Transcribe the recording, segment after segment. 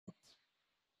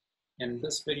In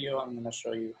this video, I'm going to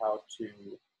show you how to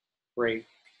break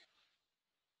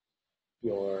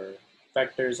your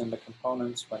vectors into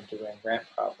components when doing ramp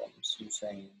problems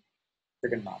using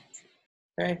trigonometry.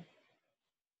 Okay?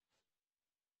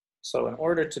 So in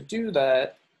order to do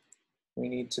that, we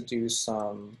need to do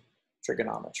some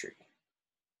trigonometry.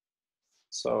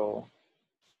 So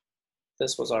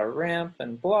this was our ramp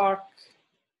and block.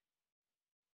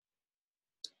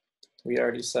 We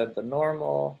already said the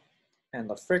normal and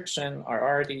the friction are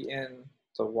already in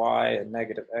the y and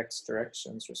negative x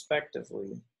directions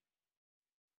respectively.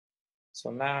 So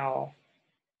now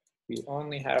we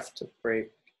only have to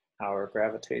break our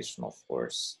gravitational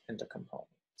force into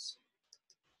components.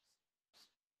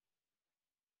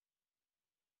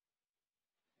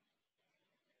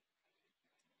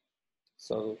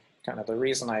 So kind of the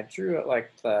reason I drew it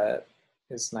like that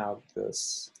is now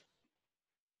this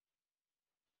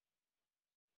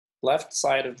left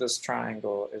side of this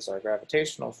triangle is our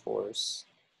gravitational force.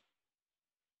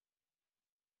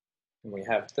 And we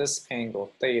have this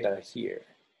angle theta here.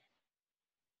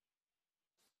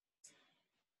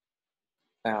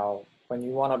 Now, when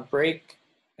you want to break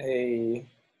a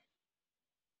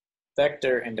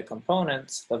vector into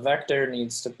components, the vector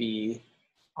needs to be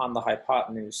on the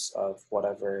hypotenuse of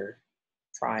whatever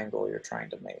triangle you're trying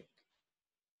to make.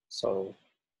 So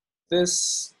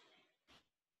this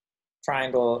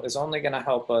triangle is only going to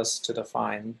help us to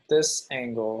define this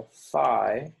angle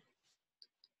phi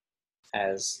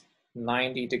as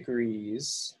 90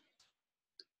 degrees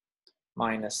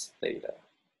minus theta.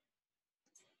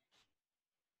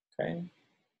 Okay?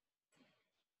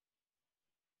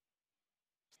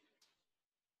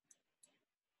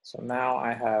 So now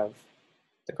I have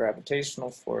the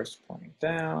gravitational force pointing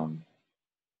down.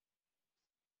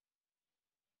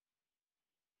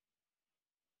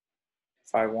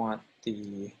 If I want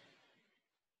the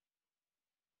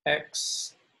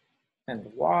x and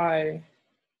y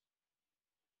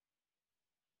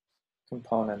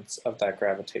components of that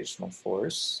gravitational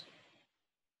force,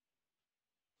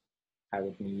 I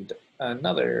would need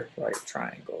another right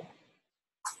triangle.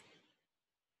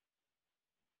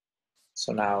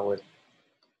 So now with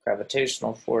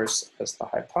gravitational force as the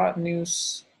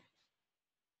hypotenuse,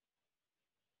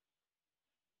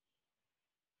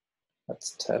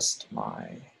 let's test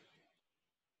my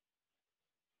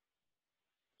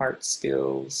art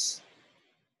skills.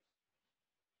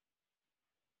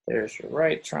 There's your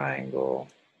right triangle.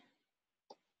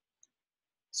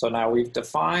 So now we've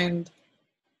defined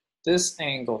this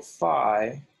angle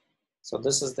phi. So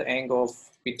this is the angle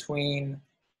between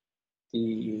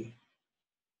the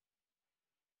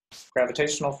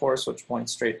gravitational force, which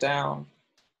points straight down,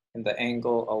 and the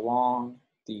angle along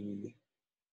the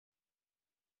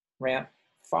ramp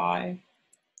phi.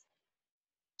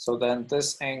 So then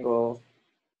this angle,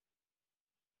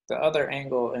 the other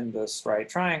angle in this right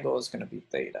triangle is going to be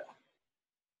theta.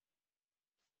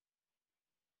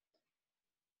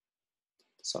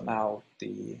 So now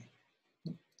the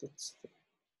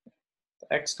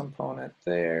x component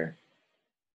there,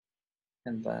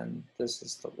 and then this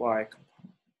is the y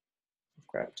component of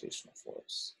gravitational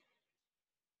force.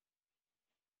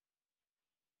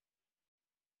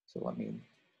 So let me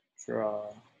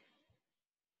draw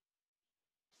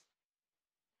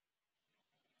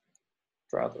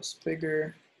this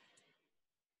bigger.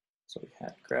 So we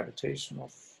had gravitational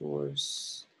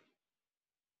force.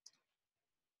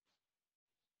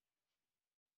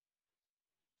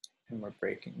 And we're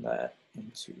breaking that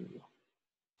into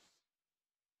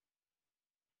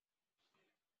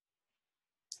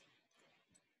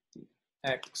the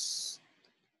x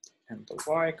and the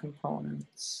y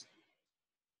components.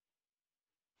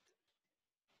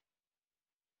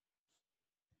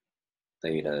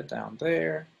 Theta down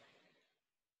there.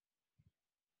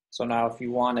 So now if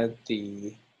you wanted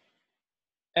the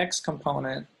x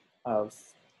component of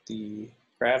the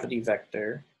gravity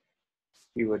vector,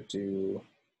 you would do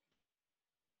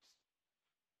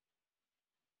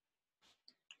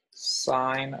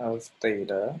sine of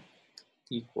theta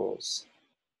equals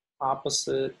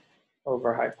opposite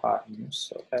over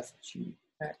hypotenuse, so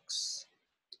FGX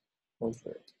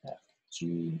over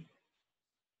FG.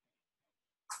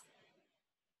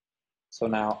 So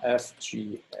now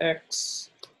FGX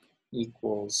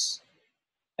equals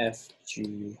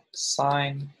FG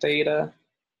sine theta.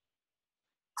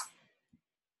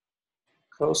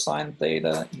 Cosine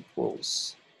theta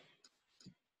equals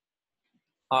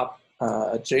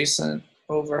adjacent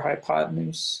over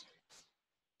hypotenuse.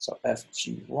 So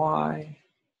FGY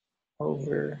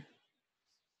over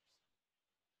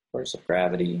force of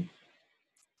gravity.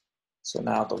 So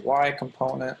now the y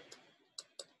component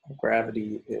of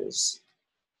gravity is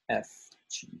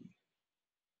FG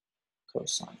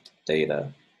cosine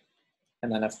theta.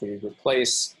 And then if we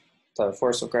replace the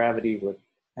force of gravity with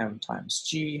m times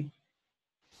g,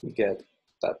 we get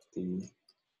that the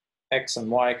x and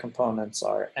y components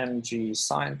are mg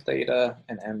sine theta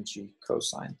and mg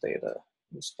cosine theta,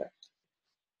 respectively.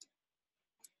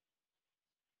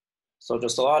 So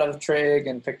just a lot of trig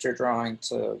and picture drawing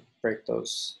to break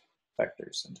those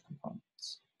vectors into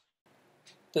components.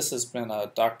 This has been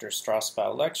a Dr.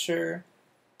 Strasbow lecture.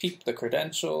 Keep the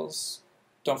credentials.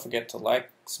 Don't forget to like,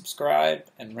 subscribe,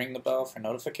 and ring the bell for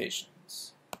notifications.